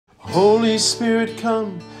Holy Spirit,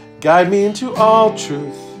 come, guide me into all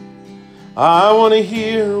truth. I want to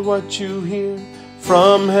hear what you hear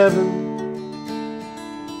from heaven.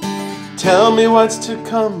 Tell me what's to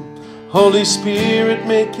come. Holy Spirit,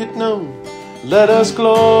 make it known. Let us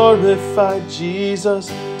glorify Jesus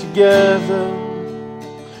together.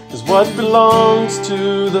 'Cause what belongs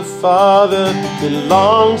to the Father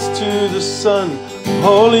belongs to the Son.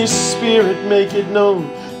 Holy Spirit, make it known.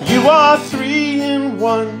 You are three in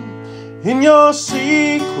one. In your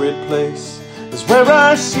secret place is where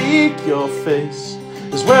I seek your face,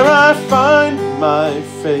 is where I find my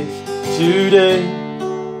faith today.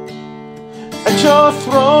 At your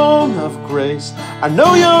throne of grace, I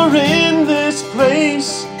know you're in this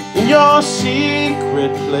place, in your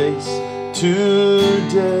secret place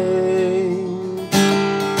today.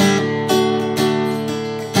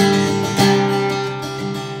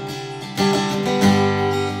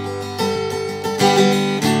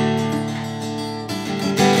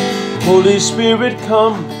 Holy Spirit,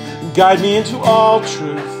 come, guide me into all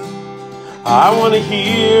truth. I want to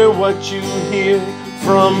hear what you hear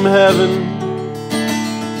from heaven.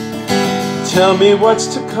 Tell me what's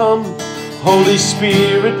to come. Holy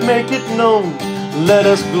Spirit, make it known. Let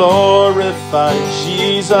us glorify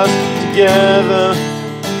Jesus together.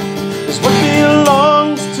 'Cause what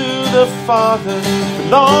belongs to the Father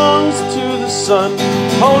belongs to the Son.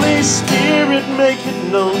 Holy Spirit, make it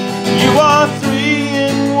known. You are three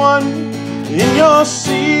in one. In your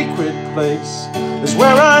secret place is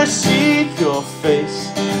where I seek your face,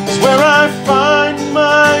 is where I find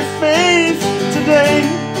my faith today.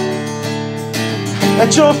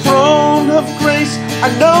 At your throne of grace, I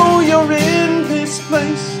know you're in this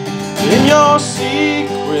place, in your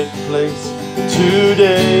secret place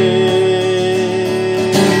today.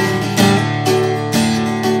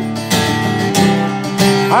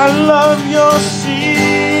 I love your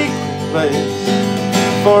secret place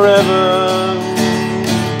forever.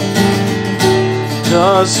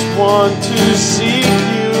 Just want to seek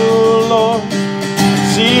you, Lord.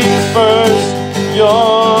 Seek first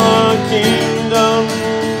your kingdom.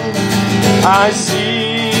 I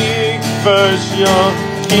seek first your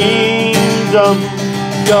kingdom.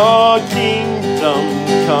 Your kingdom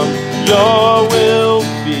come, your will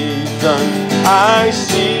be done. I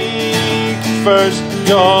seek first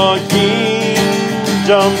your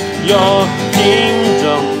kingdom. Your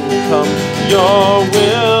kingdom come, your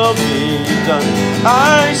will be done.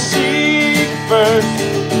 I seek first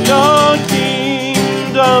your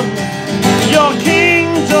kingdom. Your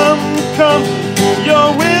kingdom come, your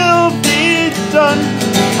will be done.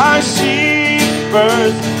 I seek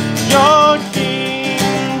first your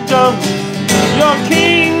kingdom. Your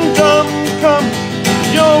kingdom come,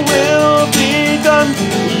 your will be done.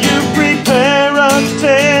 You prepare a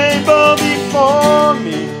table before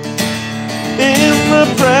me in the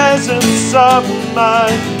presence of my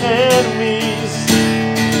enemies.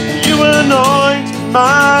 You anoint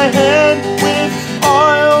my head with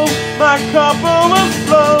oil, my cup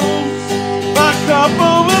overflows, my cup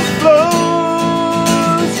overflows.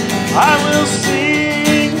 I will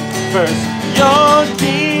seek first your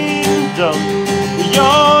kingdom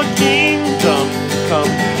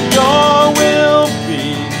come, your will be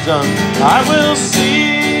done. I will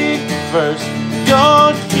seek first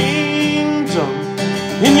your kingdom.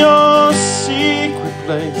 In your secret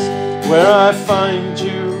place, where I find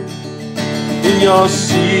you, in your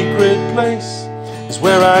secret place is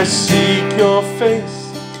where I seek your face,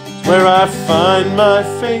 is where I find my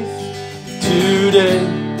faith today.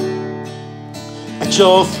 At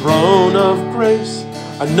your throne of grace,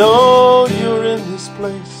 I know you're in this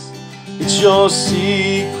place. It's your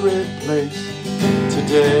secret place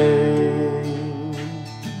today.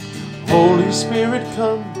 Holy Spirit,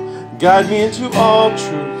 come, guide me into all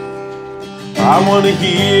truth. I want to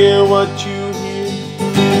hear what you hear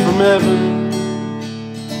from heaven.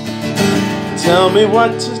 Tell me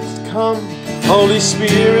what to come. Holy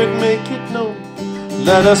Spirit, make it known.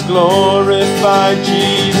 Let us glorify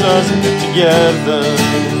Jesus together.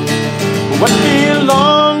 What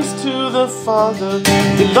belongs to the Father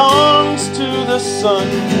belongs to the Son.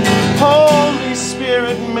 Holy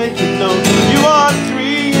Spirit, make it known. You are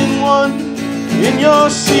three in one. In your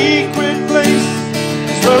secret place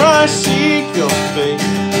is where I seek your face,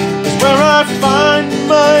 is where I find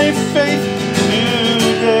my faith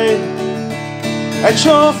today. At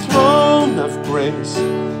your throne of grace,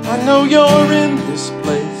 I know you're in this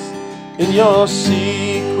place, in your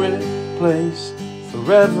secret place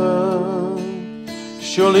forever.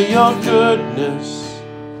 Surely your goodness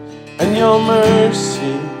and your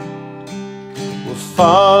mercy will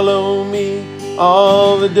follow me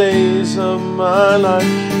all the days of my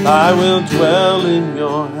life. I will dwell in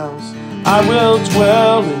your house. I will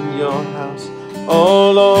dwell in your house,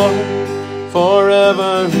 oh Lord,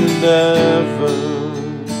 forever and ever.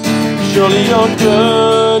 Surely your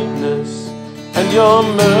goodness and your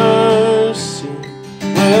mercy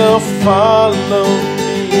will follow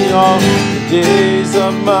me all the days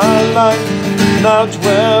of my life. And I'll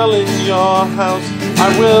dwell in your house. I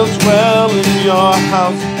will dwell in your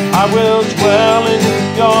house. I will dwell in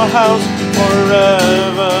your house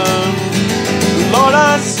forever. Lord,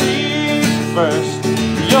 I seek first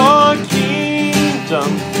your kingdom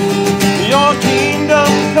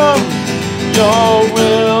come, your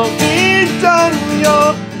will be done,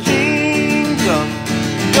 your kingdom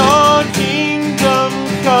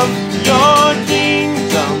come, your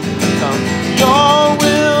kingdom come, your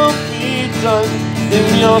will be done. In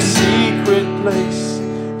your secret place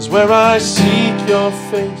is where I seek your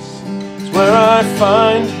face, is where I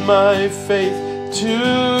find my faith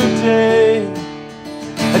today.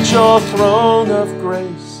 At your throne of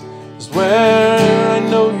grace is where I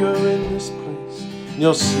know you're in this place, in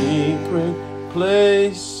your secret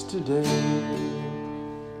place today.